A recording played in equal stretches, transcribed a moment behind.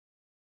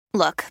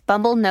Look,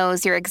 Bumble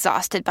knows you're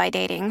exhausted by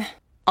dating.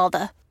 All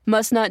the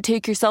must not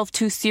take yourself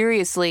too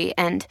seriously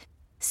and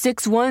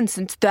 6'1"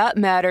 since that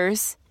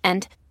matters.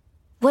 And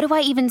what do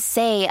I even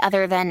say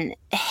other than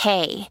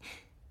hey?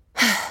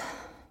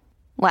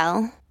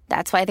 Well,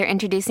 that's why they're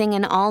introducing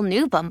an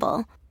all-new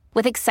Bumble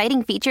with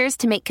exciting features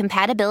to make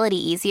compatibility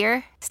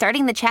easier,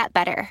 starting the chat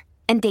better,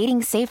 and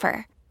dating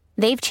safer.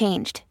 They've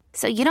changed,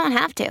 so you don't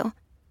have to.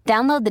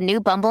 Download the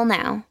new Bumble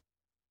now.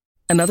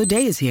 Another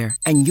day is here,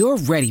 and you're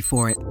ready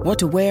for it. What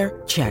to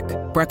wear? Check.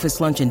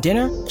 Breakfast, lunch, and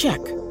dinner? Check.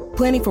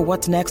 Planning for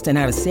what's next and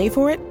how to save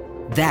for it?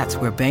 That's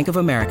where Bank of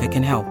America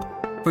can help.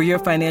 For your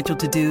financial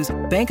to-dos,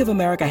 Bank of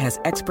America has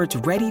experts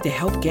ready to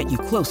help get you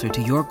closer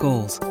to your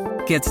goals.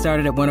 Get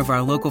started at one of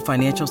our local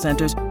financial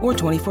centers or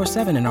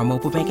 24/7 in our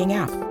mobile banking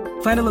app.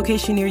 Find a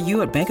location near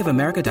you at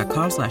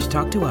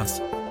bankofamerica.com/talktous.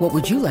 What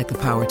would you like the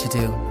power to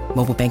do?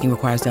 Mobile banking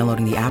requires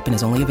downloading the app and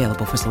is only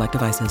available for select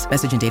devices.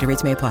 Message and data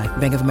rates may apply.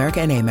 Bank of America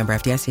N.A., member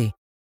FDIC.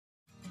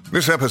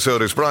 This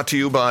episode is brought to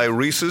you by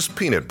Reese's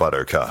Peanut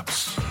Butter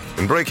Cups.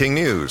 In breaking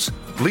news,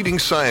 leading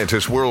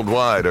scientists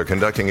worldwide are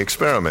conducting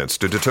experiments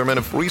to determine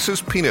if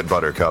Reese's Peanut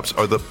Butter Cups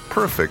are the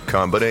perfect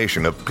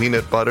combination of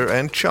peanut butter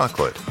and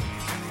chocolate.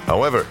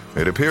 However,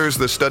 it appears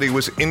the study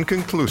was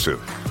inconclusive,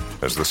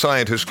 as the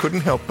scientists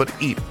couldn't help but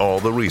eat all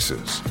the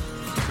Reese's.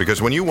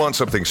 Because when you want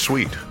something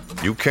sweet,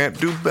 you can't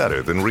do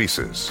better than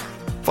Reese's.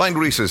 Find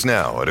Reese's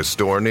now at a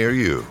store near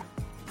you.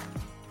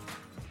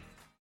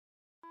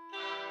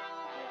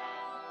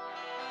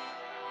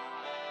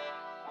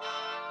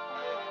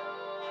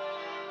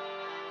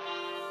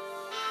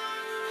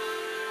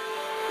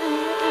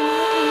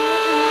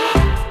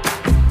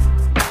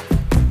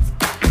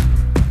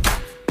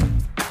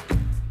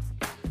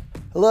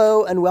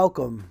 Hello and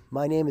welcome.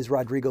 My name is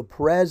Rodrigo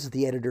Perez,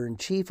 the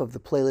editor-in-chief of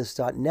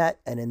theplaylist.net,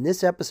 and in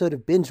this episode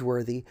of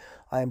Bingeworthy,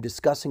 I am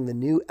discussing the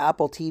new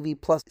Apple TV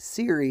Plus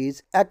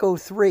series Echo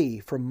 3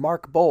 from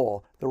Mark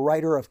Boal, the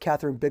writer of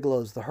Kathryn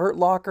Bigelow's The Hurt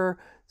Locker,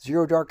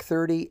 Zero Dark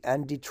 30,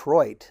 and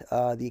Detroit,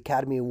 the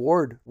Academy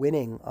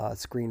Award-winning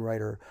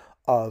screenwriter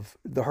of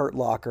The Hurt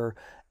Locker,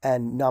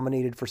 and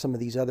nominated for some of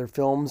these other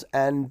films,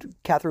 and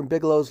Kathryn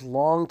Bigelow's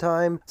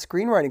longtime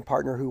screenwriting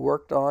partner who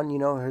worked on,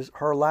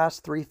 her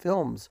last three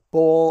films.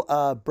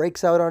 Boal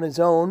breaks out on his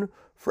own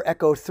for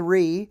Echo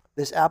 3,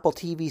 this Apple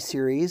TV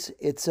series.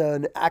 It's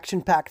an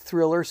action-packed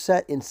thriller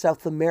set in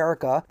South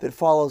America that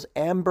follows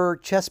Amber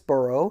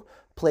Chesborough,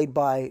 played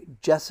by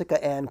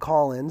Jessica Ann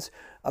Collins,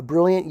 a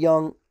brilliant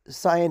young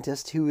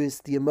scientist who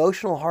is the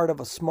emotional heart of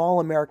a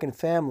small American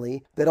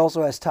family that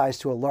also has ties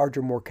to a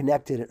larger, more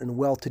connected and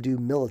well-to-do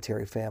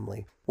military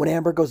family. When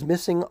Amber goes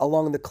missing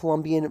along the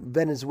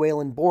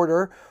Colombian-Venezuelan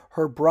border,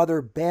 her brother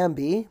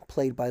Bambi,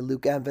 played by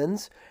Luke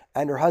Evans,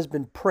 and her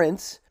husband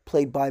Prince,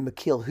 played by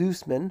Mikhail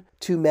Hussman,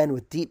 two men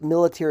with deep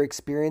military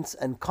experience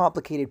and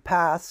complicated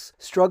paths,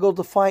 struggle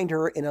to find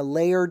her in a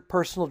layered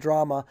personal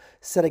drama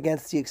set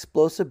against the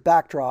explosive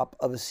backdrop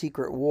of a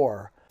secret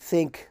war.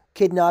 Think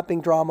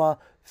kidnapping drama,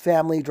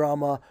 family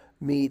drama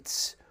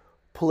meets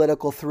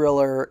political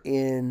thriller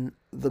in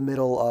the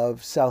middle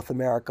of South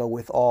America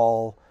with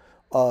all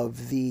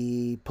of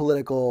the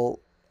political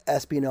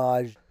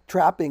espionage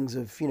trappings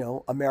of,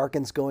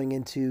 Americans going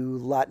into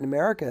Latin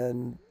America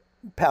and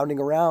pounding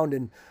around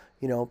and,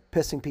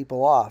 pissing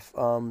people off.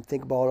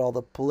 Think about all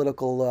the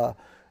political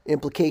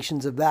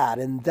implications of that.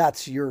 And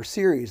that's your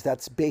series.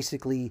 That's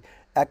basically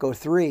Echo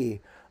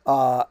 3.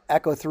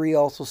 Echo 3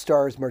 also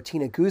stars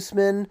Martina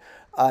Guzman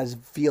as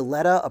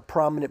Violetta, a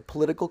prominent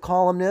political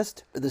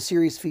columnist. The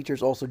series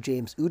features also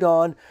James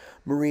Udon,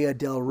 Maria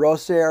del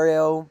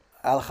Rosario,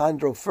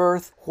 Alejandro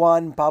Firth,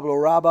 Juan Pablo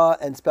Raba,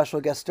 and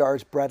special guest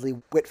stars Bradley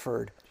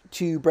Whitford.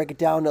 To break it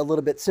down a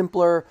little bit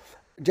simpler,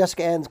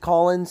 Jessica Ann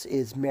Collins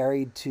is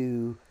married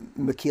to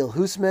Mikhail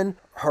Hussman.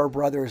 Her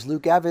brother is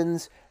Luke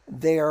Evans.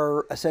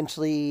 They're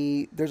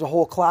essentially, there's a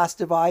whole class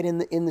divide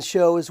in the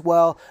show as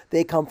well.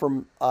 They come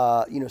from,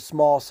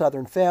 small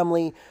Southern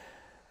family.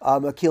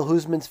 Mikhail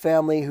Hussman's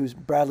family, who's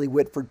Bradley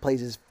Whitford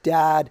plays his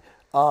dad.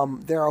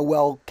 They're a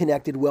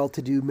well-connected,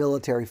 well-to-do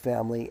military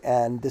family,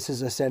 and this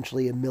is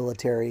essentially a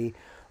military,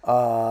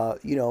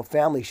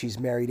 family she's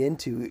married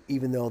into,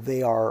 even though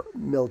they are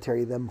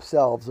military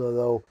themselves,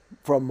 although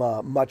from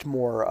much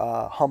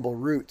more humble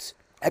roots.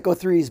 Echo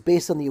 3 is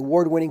based on the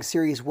award-winning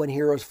series When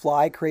Heroes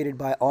Fly, created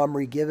by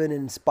Omri Given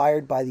and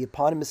inspired by the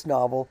eponymous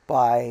novel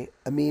by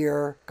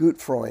Amir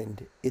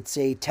Gutfreund. It's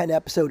a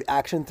 10-episode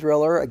action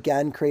thriller,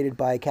 again created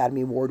by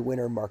Academy Award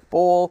winner Mark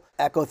Boal.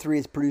 Echo 3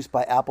 is produced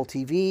by Apple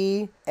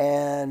TV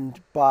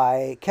and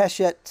by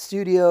Keshet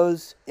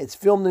Studios. It's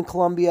filmed in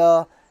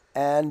Colombia,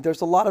 and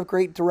there's a lot of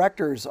great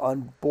directors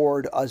on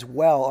board as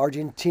well.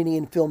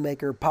 Argentinian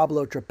filmmaker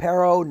Pablo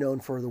Trapero, known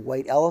for The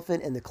White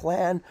Elephant and The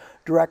Clan,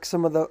 directs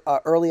some of the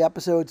early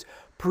episodes.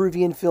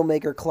 Peruvian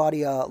filmmaker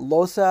Claudia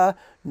Loza,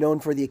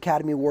 known for the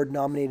Academy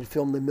Award-nominated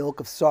film The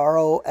Milk of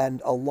Sorrow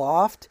and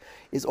Aloft,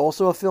 is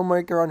also a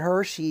filmmaker on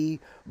her.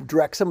 She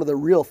directs some of the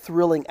real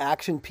thrilling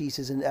action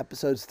pieces in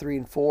episodes 3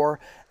 and 4,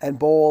 and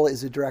Boal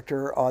is a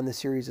director on the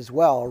series as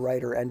well, a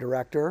writer and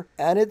director.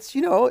 And it's,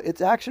 it's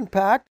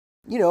action-packed.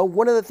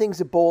 One of the things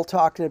that Boal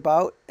talked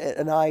about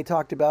and I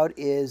talked about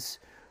is,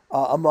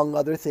 among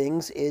other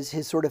things, is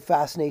his sort of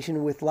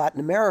fascination with Latin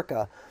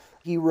America.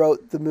 He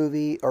wrote the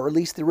movie, or at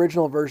least the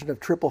original version of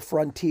Triple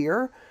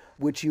Frontier,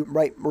 which you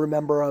might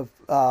remember of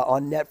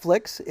on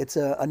Netflix. It's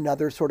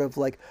another sort of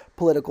like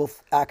political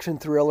action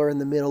thriller in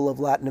the middle of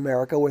Latin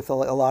America with a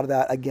lot of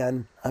that,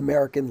 again,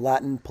 American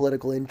Latin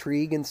political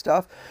intrigue and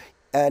stuff.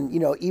 And,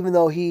 even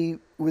though he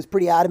was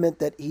pretty adamant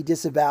that he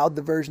disavowed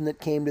the version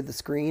that came to the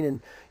screen,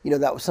 and,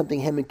 that was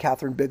something him and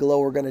Kathryn Bigelow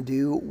were going to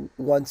do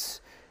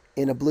once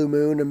in a blue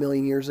moon a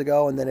million years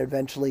ago, and then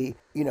eventually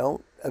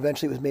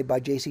it was made by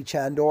J.C.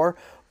 Chandor.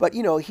 But,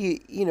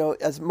 he,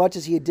 as much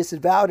as he had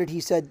disavowed it, he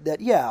said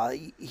that, yeah,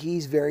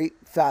 he's very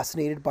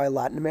fascinated by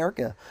Latin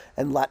America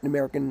and Latin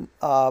American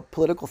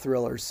political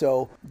thrillers.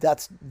 So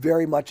that's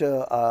very much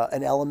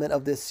an element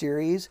of this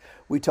series.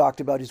 We talked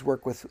about his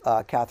work with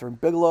Kathryn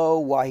Bigelow,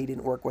 why he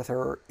didn't work with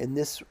her in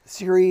this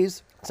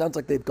series. Sounds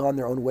like they've gone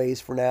their own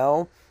ways for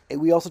now. And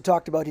we also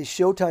talked about his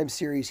Showtime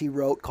series he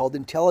wrote called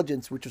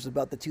Intelligence, which was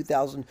about the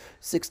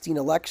 2016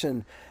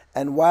 election.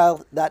 And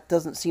while that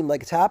doesn't seem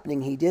like it's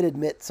happening, he did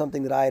admit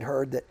something that I had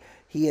heard, that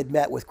he had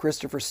met with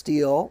Christopher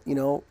Steele,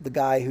 the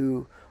guy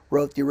who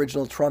wrote the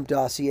original Trump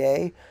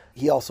dossier.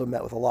 He also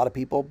met with a lot of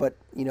people, but,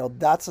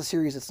 that's a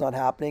series that's not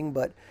happening,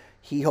 but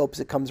he hopes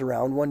it comes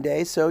around one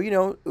day. So,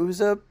 it was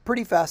a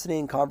pretty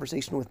fascinating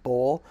conversation with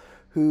Boal,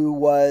 who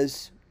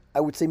was, I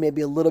would say,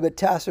 maybe a little bit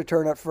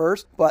taciturn at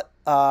first, but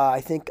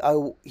I think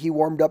he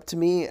warmed up to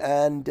me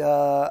and,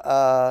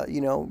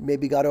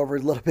 maybe got over a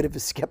little bit of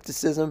his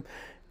skepticism.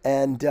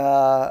 And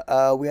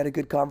we had a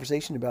good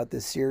conversation about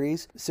this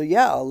series. So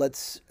yeah,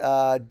 let's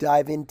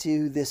dive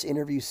into this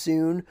interview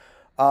soon.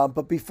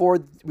 But before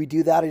we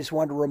do that, I just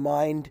wanted to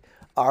remind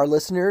our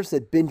listeners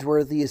that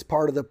Bingeworthy is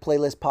part of the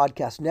Playlist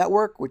Podcast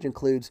Network, which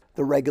includes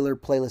the regular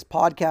Playlist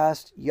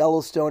Podcast,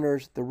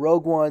 Yellowstoners, the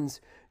Rogue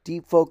Ones,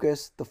 Deep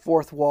Focus, The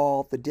Fourth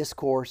Wall, The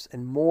Discourse,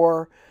 and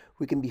more.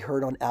 We can be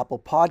heard on Apple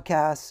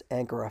Podcasts,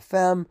 Anchor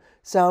FM,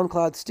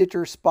 SoundCloud,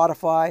 Stitcher,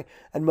 Spotify,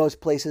 and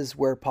most places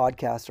where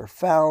podcasts are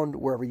found,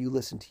 wherever you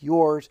listen to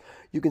yours.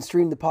 You can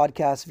stream the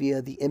podcast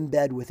via the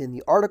embed within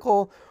the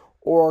article,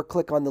 or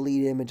click on the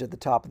lead image at the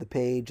top of the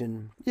page,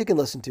 and you can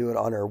listen to it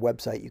on our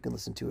website. You can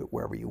listen to it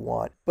wherever you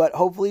want. But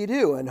hopefully you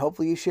do, and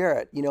hopefully you share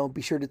it.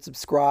 Be sure to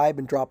subscribe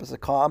and drop us a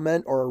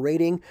comment or a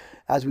rating,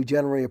 as we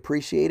generally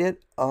appreciate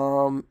it.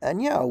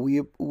 And yeah,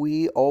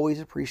 we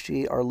always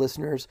appreciate our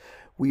listeners.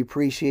 We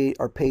appreciate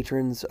our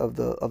patrons of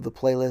the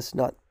playlist,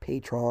 not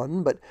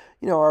patron, but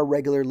our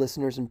regular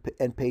listeners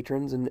and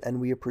patrons,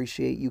 and we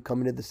appreciate you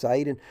coming to the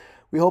site, and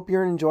we hope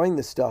you're enjoying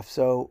this stuff.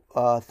 So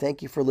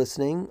thank you for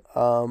listening.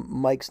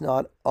 Mike's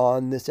not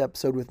on this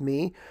episode with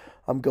me.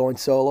 I'm going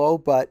solo,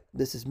 but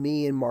this is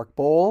me and Mark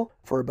Boal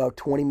for about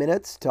 20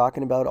 minutes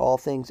talking about all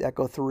things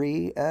Echo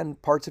 3 and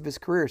parts of his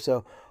career.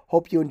 So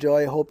hope you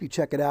enjoy. Hope you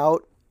check it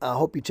out.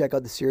 Hope you check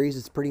out the series.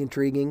 It's pretty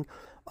intriguing.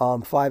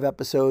 5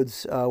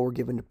 episodes were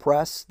given to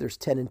press. There's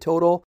 10 in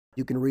total.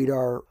 You can read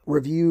our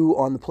review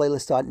on the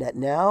playlist.net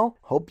now.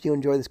 Hope you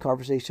enjoy this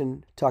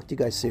conversation. Talk to you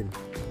guys soon.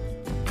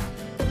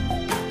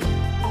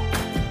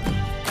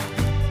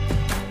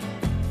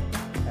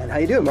 And how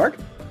you doing, Mark?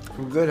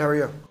 I'm good. How are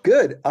you?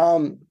 Good.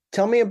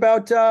 Tell me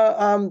about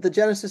the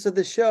genesis of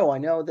this show. I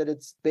know that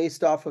it's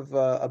based off of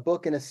a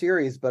book and a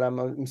series, but I'm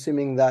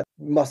assuming that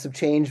must have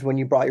changed when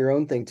you brought your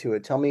own thing to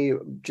it. Tell me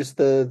just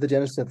the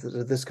genesis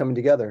of this coming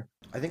together.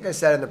 I think I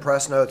said in the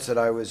press notes that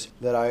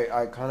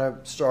I kind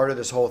of started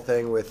this whole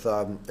thing with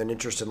an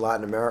interest in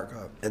Latin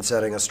America and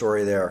setting a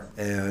story there,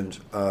 and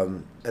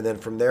then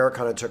from there it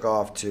kind of took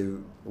off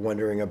to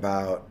wondering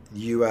about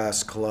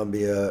U.S.,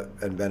 Colombia,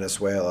 and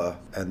Venezuela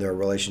and their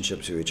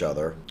relationship to each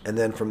other. And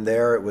then from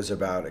there it was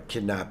about a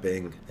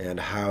kidnapping and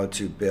how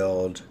to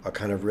build a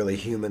kind of really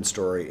human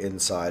story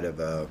inside of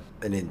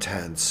an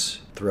intense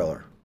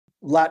thriller.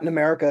 Latin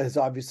America has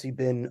obviously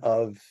been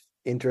of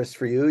interest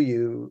for you.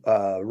 You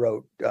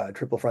wrote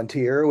Triple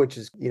Frontier, which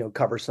is,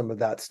 covers some of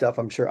that stuff.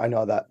 I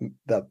know that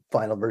the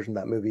final version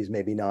of that movie is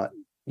maybe not,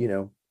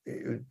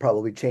 it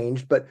probably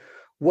changed, but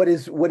what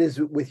is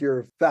with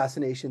your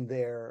fascination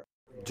there?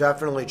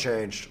 Definitely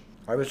changed.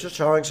 I was just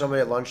telling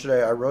somebody at lunch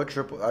today, I wrote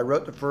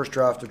the first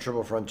draft of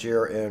Triple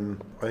Frontier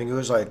in, I think it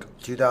was like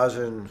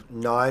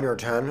 2009 or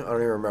 10, I don't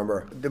even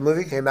remember. The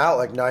movie came out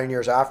like 9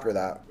 years after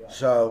that.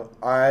 So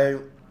I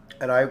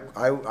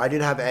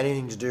didn't have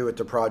anything to do with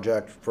the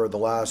project for the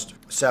last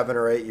 7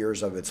 or 8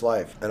 years of its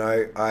life. And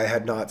I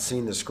had not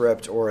seen the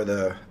script or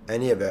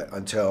any of it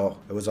until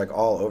it was like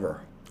all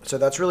over. So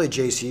that's really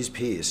JC's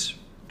piece,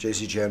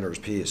 JC Chandor's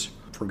piece,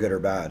 for good or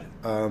bad.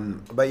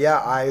 But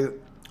yeah,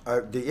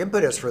 the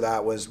impetus for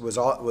that was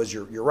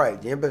you're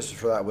right. The impetus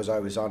for that was I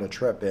was on a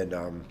trip in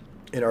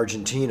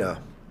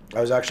Argentina.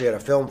 I was actually at a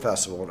film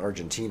festival in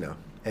Argentina,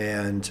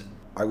 and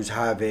I was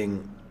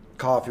having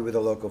coffee with a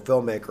local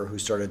filmmaker who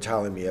started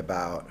telling me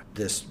about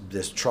this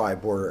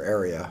tri-border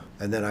area,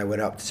 and then I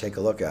went up to take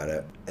a look at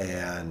it.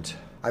 And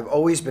I've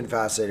always been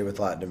fascinated with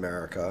Latin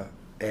America,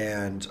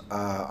 and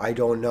I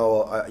don't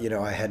know,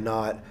 I had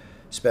not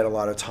spent a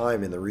lot of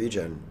time in the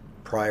region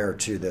prior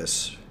to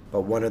this.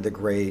 But one of the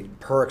great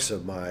perks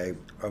of my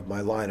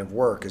line of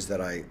work is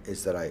that I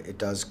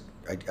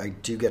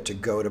do get to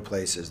go to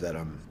places that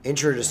I'm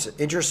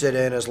interested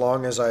in, as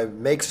long as I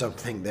make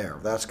something there.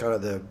 That's kind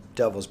of the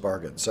devil's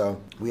bargain. So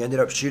we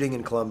ended up shooting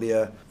in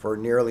Colombia for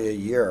nearly a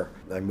year.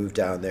 I moved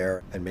down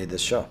there and made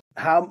this show.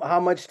 How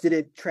much did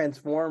it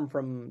transform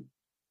from?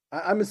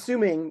 I'm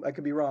assuming, I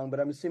could be wrong, but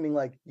I'm assuming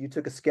like you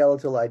took a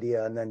skeletal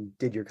idea and then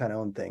did your kind of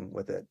own thing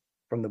with it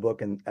from the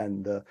book and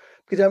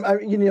because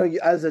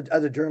as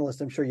a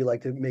journalist, I'm sure you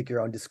like to make your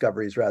own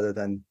discoveries rather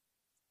than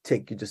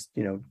take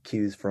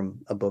cues from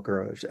a book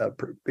or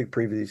a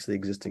previously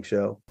existing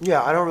show.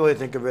 Yeah, I don't really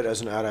think of it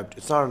as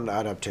it's not an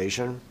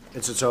adaptation.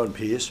 It's its own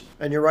piece.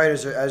 And you're right,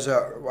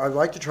 I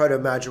like to try to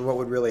imagine what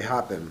would really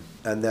happen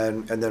and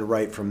then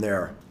write from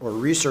there, or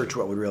research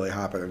what would really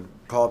happen,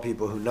 call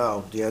people who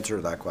know the answer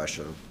to that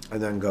question,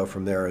 and then go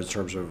from there in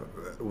terms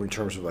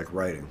of like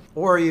writing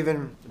or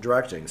even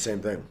directing, same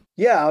thing.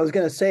 Yeah, I was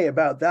going to say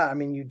about that. I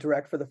mean, you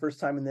direct for the first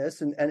time in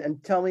this,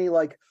 and tell me,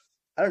 like,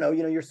 I don't know,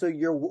 your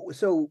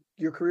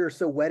career is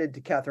so wedded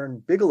to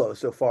Kathryn Bigelow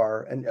so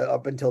far, and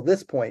up until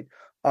this point,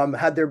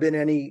 had there been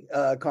any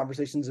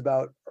conversations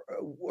about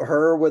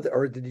her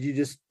or did you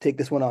just take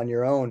this one on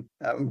your own?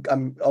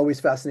 I'm always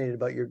fascinated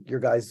about your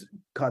guys'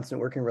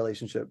 constant working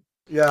relationship.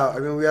 Yeah, I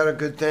mean, we had a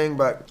good thing,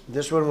 but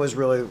this one was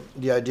really,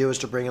 the idea was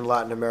to bring in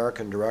Latin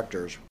American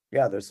directors.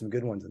 Yeah, there's some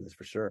good ones in this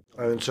for sure.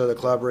 And so the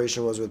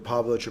collaboration was with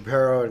Pablo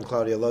Chapero and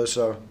Claudia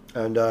Losa.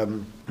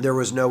 And there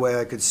was no way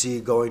I could see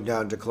going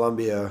down to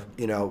Colombia,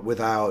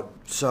 without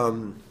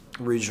some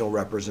regional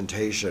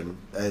representation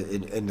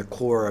in the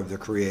core of the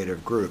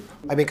creative group.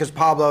 I mean, because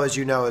Pablo, as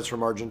you know, is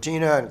from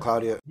Argentina, and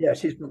Claudia. Yeah,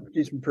 she's from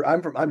Peru.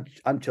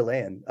 I'm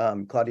Chilean.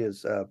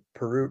 Claudia's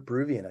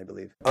Peruvian, I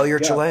believe. Oh, you're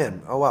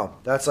Chilean. Oh, wow.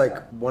 That's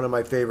like one of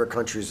my favorite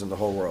countries in the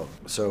whole world.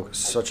 So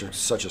such a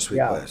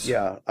sweet place.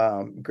 Yeah.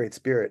 Great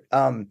spirit.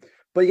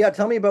 But yeah,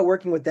 tell me about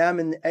working with them,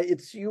 and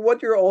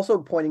what you're also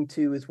pointing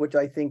to is, which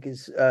I think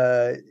is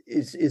a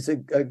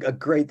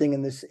great thing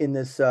in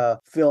this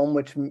film,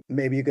 which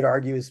maybe you could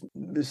argue is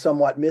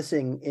somewhat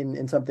missing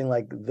in something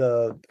like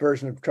the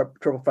version of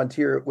Triple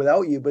Frontier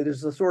without you. But there's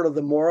the sort of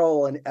the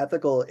moral and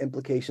ethical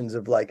implications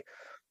of, like,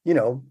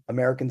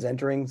 Americans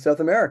entering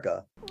South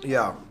America.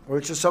 Yeah,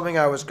 which is something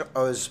I was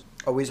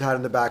always had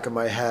in the back of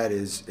my head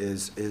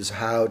is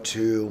how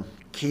to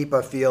keep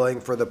a feeling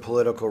for the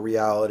political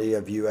reality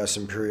of U.S.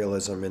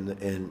 imperialism in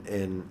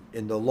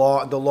the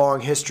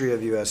long history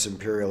of U.S.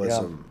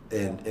 imperialism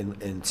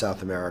in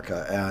South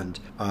America,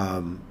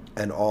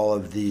 and all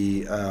of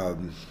the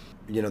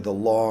the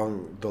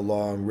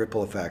long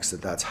ripple effects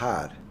that's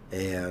had.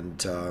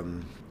 And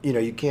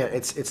you can't.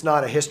 It's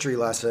not a history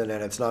lesson,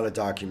 and it's not a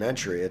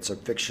documentary. It's a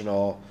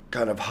fictional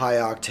kind of high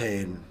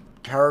octane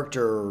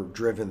character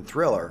driven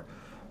thriller,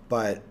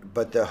 but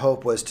the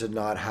hope was to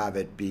not have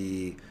it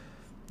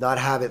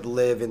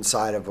live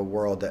inside of a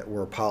world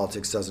where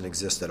politics doesn't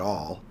exist at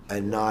all,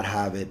 and not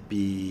have it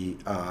be,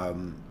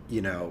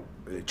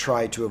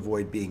 try to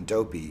avoid being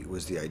dopey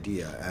was the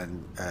idea.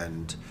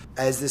 And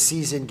as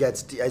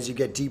you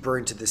get deeper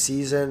into the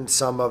season,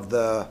 some of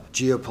the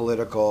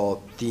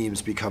geopolitical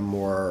themes become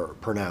more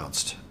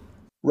pronounced.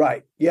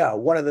 Right. Yeah.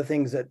 One of the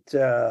things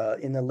that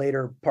in the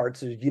later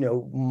parts is,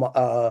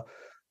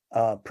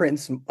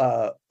 Prince,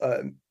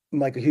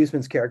 Michael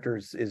Huseman's character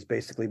is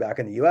basically back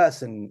in the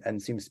U.S.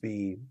 and seems to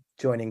be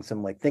joining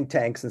some like think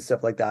tanks and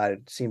stuff like that.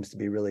 It seems to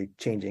be really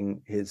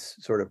changing his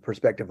sort of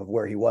perspective of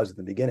where he was at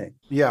the beginning.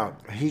 Yeah,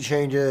 he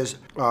changes.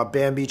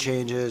 Bambi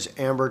changes.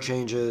 Amber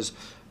changes.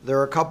 There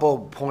are a couple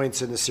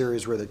points in the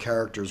series where the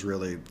characters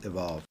really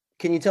evolve.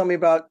 Can you tell me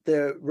about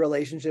the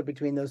relationship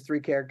between those three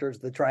characters,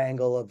 the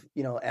triangle of,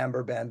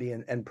 Amber, Bambi,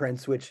 and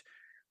Prince, which,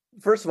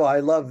 first of all,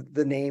 I love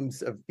the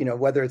names of,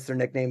 whether it's their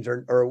nicknames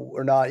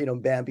or not,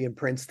 Bambi and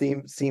Prince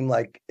seem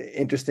like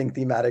interesting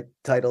thematic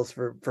titles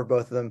for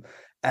both of them.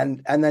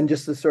 And then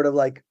just the sort of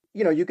like,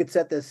 you could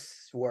set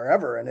this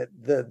wherever, and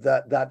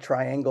that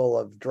triangle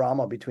of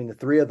drama between the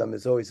three of them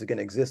is always going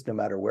to exist no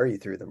matter where you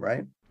threw them,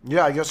 right?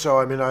 Yeah, I guess so.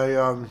 I mean,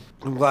 I'm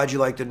glad you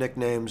like the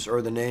nicknames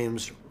or the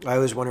names. I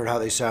always wondered how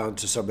they sound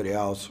to somebody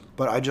else.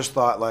 But I just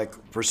thought, like,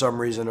 for some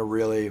reason,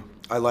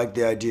 I like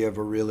the idea of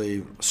a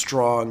really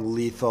strong,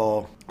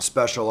 lethal,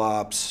 special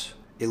ops,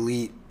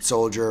 elite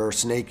soldier,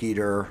 snake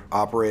eater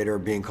operator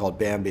being called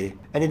Bambi.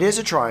 And it is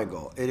a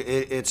triangle.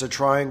 It's a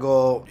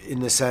triangle in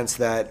the sense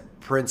that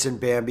Prince and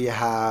Bambi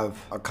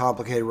have a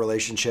complicated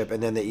relationship,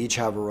 and then they each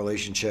have a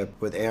relationship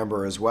with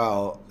Amber as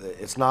well.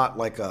 It's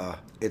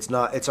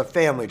a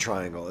family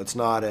triangle. It's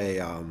not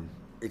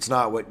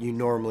what you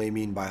normally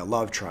mean by a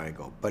love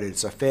triangle, but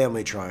it's a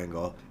family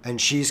triangle. And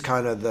she's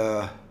kind of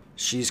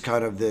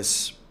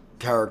this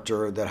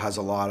character that has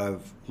a lot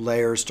of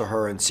layers to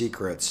her and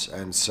secrets.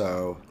 And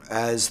so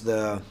as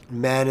the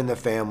men in the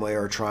family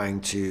are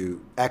trying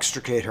to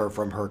extricate her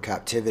from her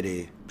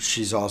captivity,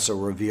 she's also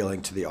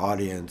revealing to the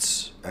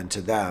audience and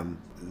to them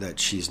that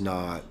she's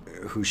not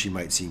who she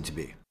might seem to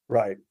be.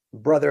 Right.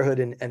 Brotherhood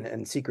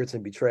and secrets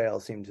and betrayal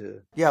seem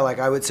to... Yeah, like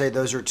I would say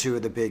those are two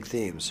of the big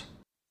themes.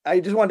 I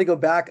just wanted to go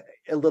back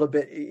a little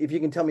bit, if you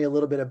can tell me a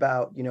little bit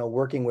about,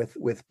 working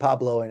with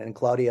Pablo and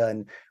Claudia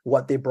and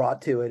what they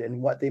brought to it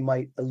and what they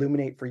might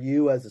illuminate for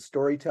you as a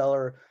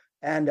storyteller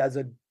and as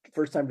a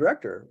first-time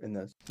director in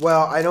this.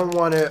 Well,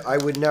 I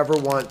would never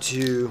want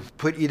to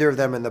put either of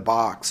them in the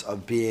box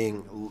of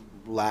being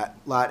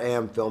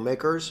LatAm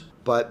filmmakers,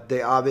 but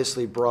they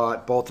obviously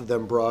both of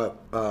them brought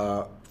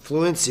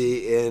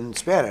fluency in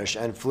Spanish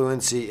and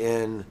fluency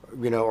in,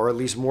 or at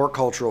least more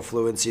cultural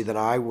fluency than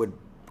I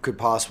could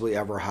possibly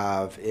ever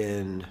have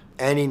in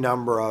any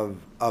number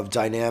of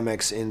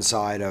dynamics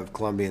inside of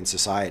Colombian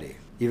society.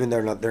 Even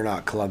they're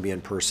not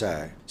Colombian per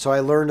se. So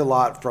I learned a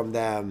lot from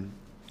them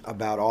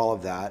about all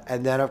of that.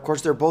 And then, of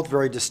course, they're both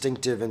very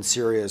distinctive and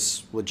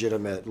serious,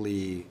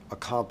 legitimately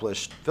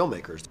accomplished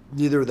filmmakers.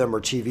 Neither of them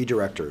are TV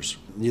directors.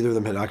 Neither of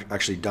them had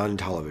actually done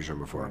television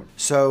before. Right.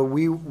 So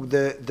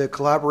the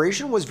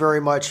collaboration was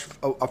very much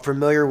a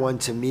familiar one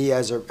to me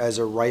as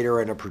a writer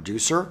and a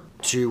producer,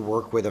 to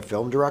work with a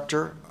film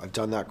director. I've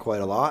done that quite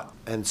a lot.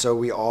 And so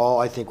we all,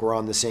 I think, were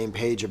on the same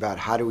page about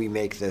how do we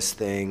make this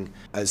thing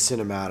as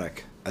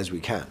cinematic as we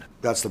can.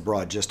 That's the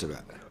broad gist of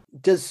it.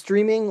 Does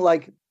streaming,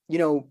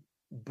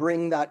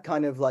 bring that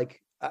kind of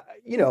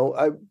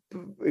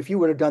if you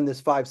would have done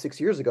this 5-6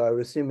 years ago, I would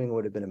assume it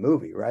would have been a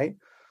movie, right?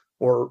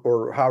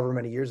 Or however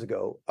many years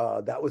ago.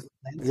 That was the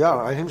landscape. Yeah,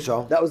 I think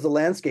so. That was the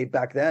landscape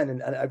back then,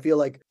 and I feel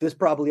like this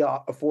probably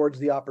affords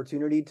the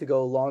opportunity to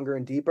go longer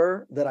and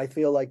deeper that I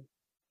feel like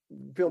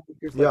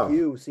filmmakers like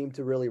you seem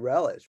to really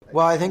relish. Right?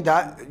 Well, I think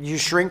that you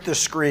shrink the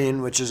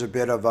screen, which is a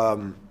bit of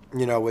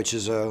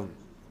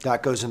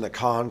that goes in the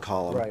con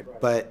column. Right.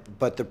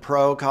 But the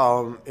pro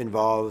column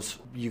involves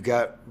you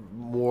get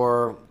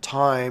more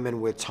time,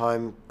 and with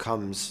time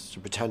comes the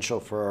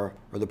potential or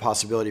the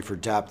possibility for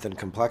depth and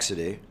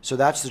complexity. So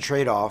that's the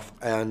trade-off.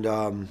 And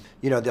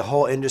the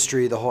whole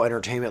industry, the whole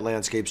entertainment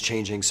landscape's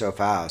changing so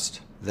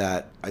fast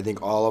that I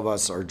think all of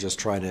us are just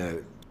trying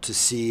to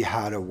see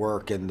how to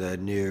work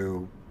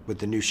with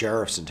the new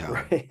sheriffs in town.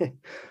 Right.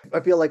 I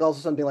feel like also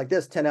something like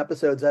this, 10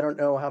 episodes, I don't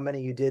know how many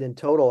you did in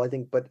total, I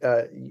think, but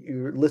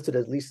you listed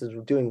at least as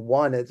doing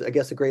one. It's, I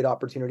guess, a great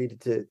opportunity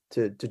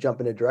to jump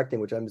into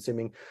directing, which I'm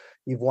assuming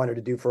you've wanted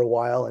to do for a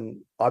while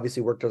and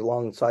obviously worked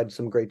alongside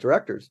some great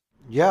directors.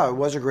 Yeah, it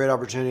was a great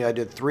opportunity. I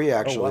did 3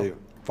 actually, oh, wow.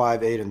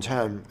 5, 8, and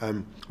 10.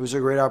 It was a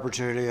great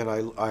opportunity, and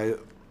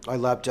I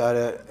leapt at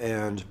it,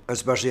 and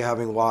especially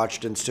having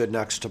watched and stood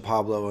next to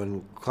Pablo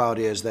and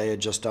Claudia as they had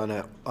just done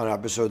it on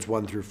episodes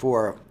 1 through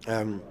 4.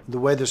 And the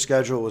way the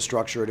schedule was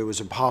structured, it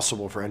was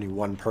impossible for any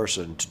one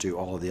person to do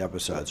all of the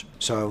episodes.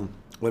 So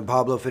when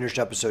Pablo finished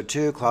episode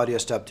 2, Claudia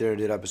stepped in and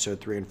did episode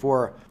 3 and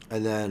 4,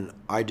 and then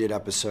I did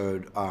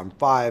episode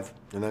 5,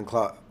 and then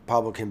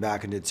Pablo came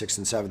back and did 6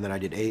 and 7, then I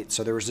did 8.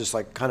 So there was this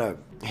kind of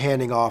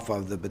handing off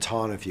of the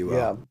baton, if you will.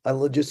 Yeah, and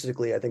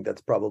logistically, I think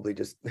that's probably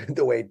just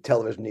the way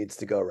television needs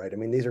to go, right? I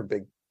mean, these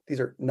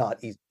are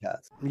not easy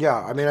tasks. Yeah,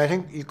 I mean, I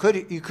think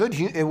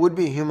it would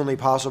be humanly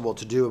possible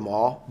to do them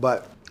all,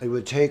 but it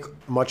would take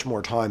much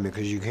more time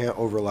because you can't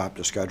overlap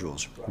the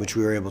schedules, which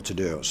we were able to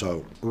do.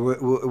 So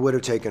it would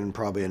have taken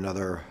probably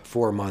another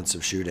 4 months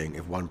of shooting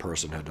if one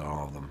person had done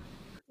all of them.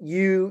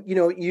 You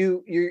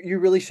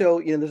really show,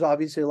 there's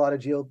obviously a lot of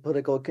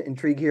geopolitical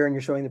intrigue here, and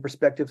you're showing the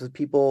perspectives of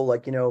people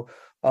like,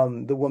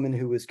 the woman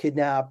who was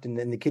kidnapped and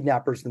then the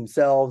kidnappers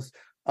themselves.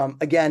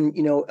 Again,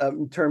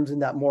 in terms in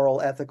that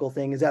moral, ethical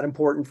thing, is that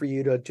important for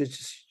you to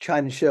just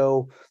try to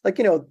show,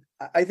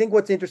 I think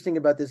what's interesting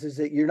about this is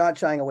that you're not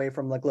shying away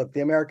from look, the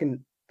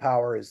American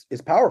power is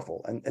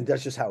powerful, and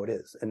that's just how it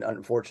is, and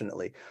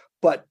unfortunately,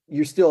 but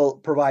you're still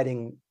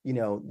providing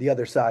the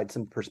other side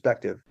some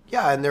perspective.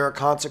 Yeah, and there are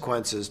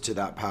consequences to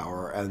that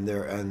power, and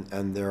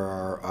there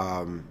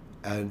are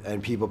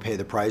and people pay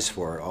the price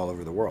for it all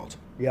over the world.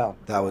 Yeah,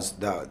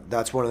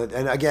 that's one of the,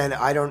 and again,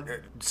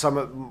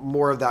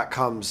 more of that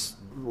comes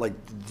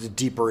the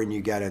deeper in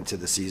you get into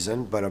the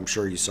season, but I'm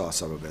sure you saw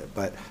some of it.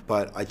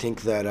 But I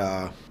think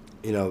that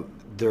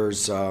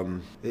there's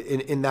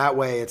in that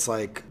way, it's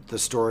like the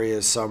story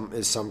is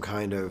some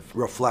kind of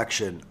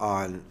reflection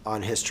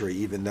on history,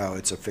 even though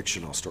it's a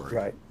fictional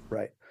story.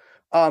 Right.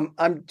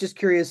 I'm just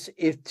curious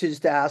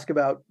to ask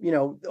about,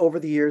 over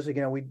the years,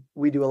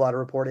 we do a lot of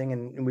reporting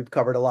and we've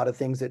covered a lot of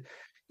things that,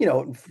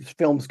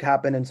 films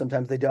happen and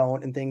sometimes they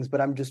don't and things,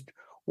 but I'm just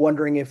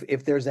wondering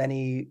if there's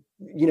any,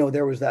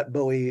 there was that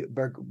Bowie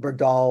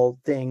Bergdahl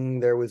thing.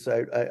 There was,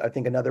 I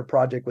think, another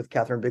project with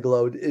Kathryn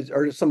Bigelow.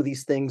 Are some of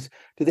these things,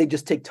 do they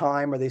just take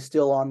time? Are they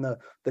still on the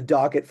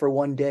docket for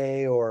one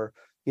day? Or,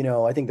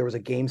 I think there was a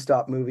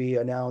GameStop movie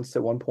announced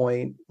at one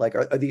point.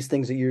 Are these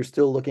things that you're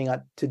still looking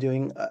at to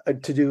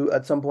do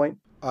at some point?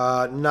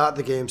 Not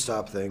the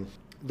GameStop thing.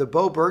 The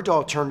Bo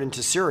Bergdahl turned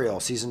into Serial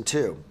season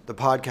 2, the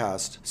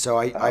podcast. So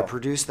I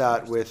produced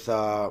that with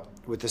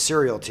the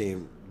Serial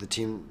team, the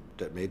team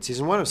that made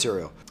season 1 of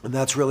Serial, and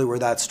that's really where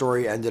that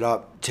story ended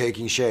up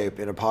taking shape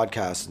in a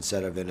podcast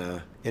instead of in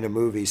a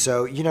movie.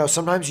 So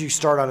sometimes you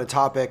start on a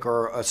topic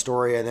or a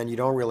story, and then you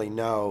don't really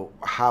know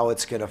how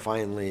it's going to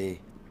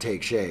finally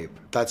take shape.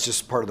 That's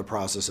just part of the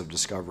process of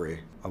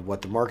discovery of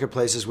what the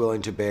marketplace is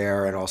willing to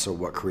bear and also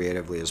what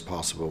creatively is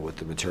possible with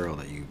the material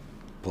that you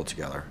pull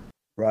together.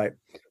 Right.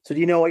 So do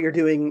you know what you're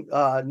doing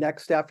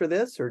next after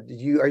this, or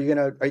are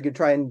you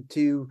trying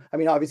to? I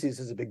mean, obviously this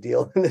is a big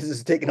deal. This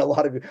is taking a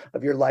lot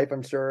of your life.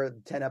 I'm sure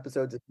 10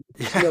 episodes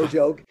is no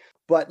joke.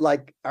 But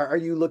like, are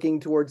you looking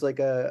towards like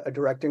a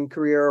directing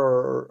career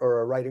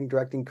or a writing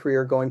directing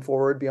career going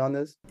forward beyond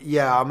this?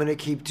 Yeah, I'm gonna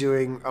keep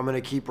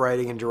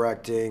writing and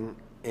directing,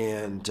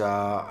 and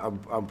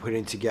I'm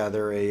putting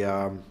together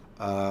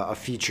a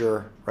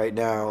feature right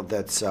now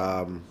that's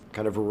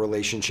kind of a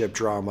relationship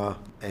drama,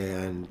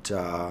 and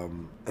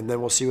then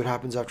we'll see what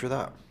happens after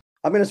that.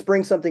 I'm going to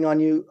spring something on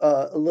you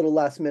a little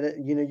last minute.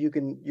 You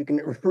can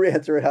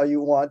answer it how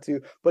you want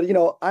to, but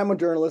I'm a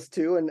journalist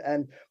too,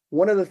 and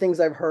one of the things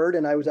I've heard,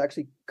 and I was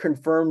actually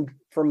confirmed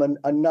from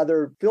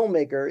another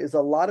filmmaker, is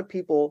a lot of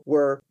people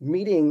were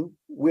meeting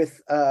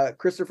with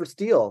Christopher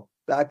Steele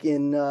back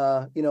in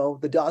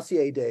the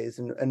Dossier days,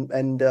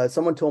 and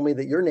someone told me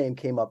that your name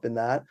came up in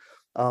that.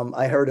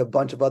 I heard a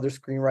bunch of other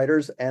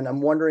screenwriters, and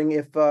I'm wondering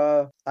if,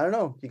 I don't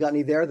know, you got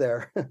any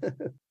there.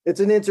 It's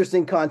an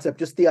interesting concept,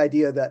 just the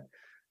idea that,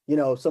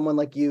 someone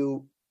like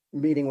you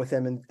meeting with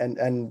him and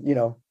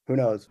who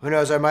knows? Who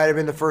knows? I might have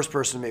been the first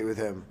person to meet with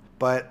him,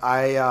 but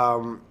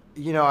when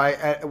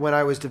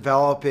I was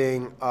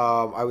developing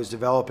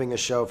a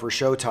show for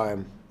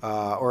Showtime,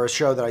 or a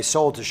show that I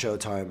sold to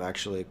Showtime,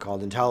 actually,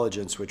 called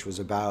Intelligence, which was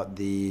about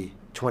the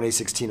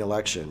 2016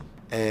 election.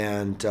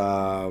 And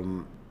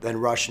then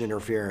Russian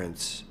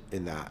interference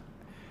in that.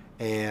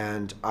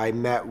 And I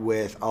met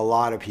with a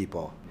lot of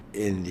people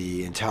in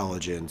the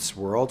intelligence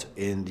world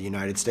in the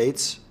United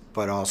States,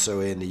 but also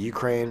in the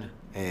Ukraine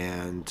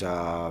and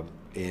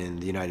in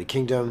the United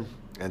Kingdom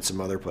and some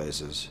other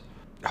places.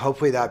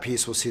 Hopefully that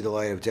piece will see the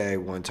light of day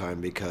one time,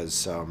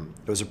 because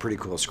it was a pretty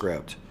cool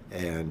script.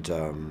 And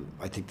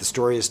I think the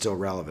story is still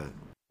relevant.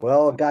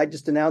 Well, a guy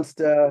just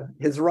announced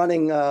his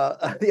running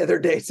the other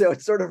day, so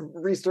it sort of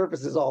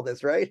resurfaces all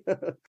this, right?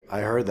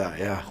 I heard that,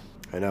 yeah.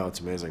 I know, it's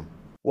amazing.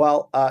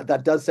 Well,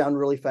 that does sound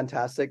really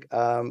fantastic.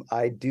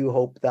 I do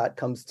hope that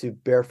comes to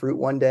bear fruit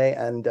one day,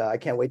 and I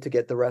can't wait to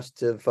get the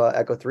rest of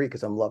Echo 3,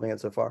 because I'm loving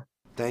it so far.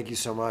 Thank you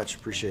so much.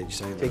 Appreciate you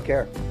saying that. Take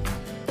care.